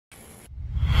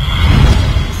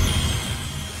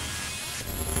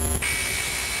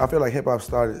I feel like hip hop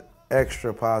started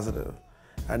extra positive,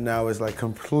 and now it's like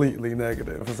completely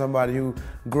negative. For somebody who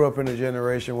grew up in a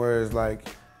generation where it's like,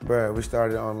 bruh, we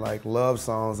started on like love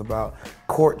songs about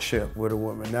courtship with a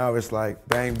woman. Now it's like,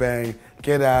 bang, bang,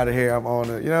 get out of here, I'm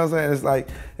on it. You know what I'm saying? It's like,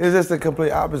 it's just the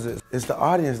complete opposite. It's the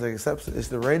audience that accepts it. It's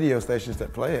the radio stations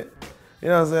that play it. You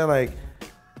know what I'm saying? Like,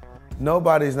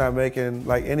 nobody's not making,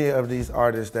 like any of these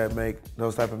artists that make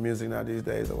those type of music now these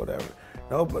days or whatever.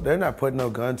 No, but they're not putting no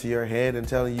gun to your head and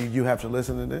telling you, you have to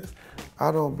listen to this.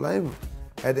 I don't blame them.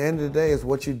 At the end of the day, it's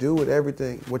what you do with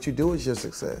everything. What you do is your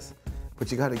success. But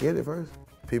you gotta get it first.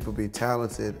 People be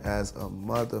talented as a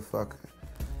motherfucker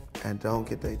and don't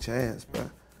get their chance, bruh.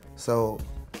 So,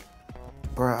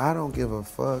 bruh, I don't give a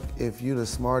fuck if you the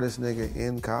smartest nigga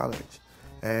in college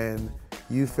and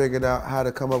you figured out how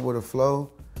to come up with a flow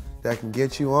that can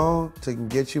get you on, to can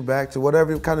get you back to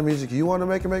whatever kind of music you wanna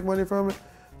make and make money from it.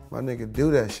 My nigga,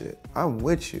 do that shit. I'm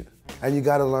with you. And you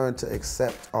gotta learn to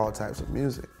accept all types of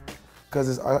music. Cause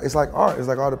it's like art, it's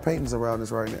like all the paintings around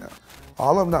us right now.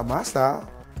 All of them not my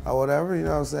style or whatever, you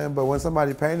know what I'm saying? But when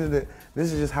somebody painted it,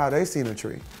 this is just how they seen a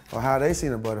tree or how they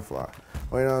seen a butterfly.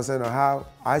 Or you know what I'm saying, or how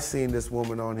I seen this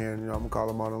woman on here, and you know, I'm gonna call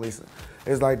her Mona Lisa.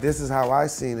 It's like, this is how I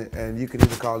seen it, and you can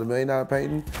either call it $1 million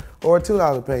painting or a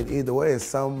 $2 painting. Either way, it's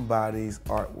somebody's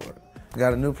artwork.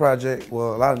 Got a new project,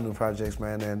 well, a lot of new projects,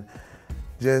 man, and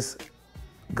just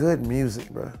good music,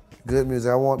 bro. Good music.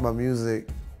 I want my music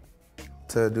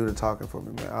to do the talking for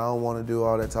me, man. I don't want to do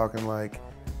all that talking. Like,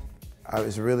 I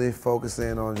was really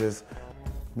focusing on just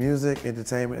music,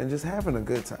 entertainment, and just having a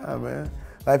good time, man.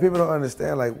 Like, people don't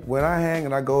understand, like, when I hang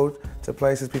and I go to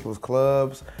places, people's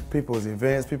clubs, people's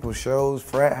events, people's shows,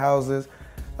 frat houses,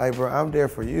 like, bro, I'm there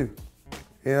for you.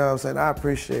 You know what I'm saying? I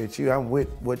appreciate you. I'm with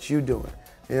what you doing.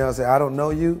 You know what I'm saying? I don't know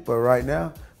you, but right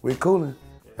now, we cooling.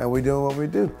 And we doing what we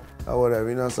do, or whatever,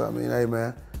 you know what I mean? Hey,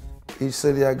 man, each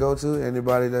city I go to,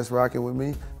 anybody that's rocking with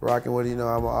me, rocking with, you know,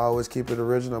 I'm gonna always keep it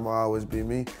original, I'm gonna always be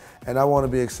me. And I wanna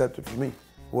be accepted for me.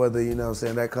 Whether, you know what I'm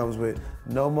saying, that comes with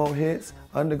no more hits,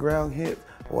 underground hits,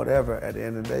 whatever. At the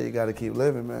end of the day, you gotta keep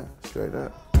living, man, straight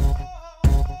up.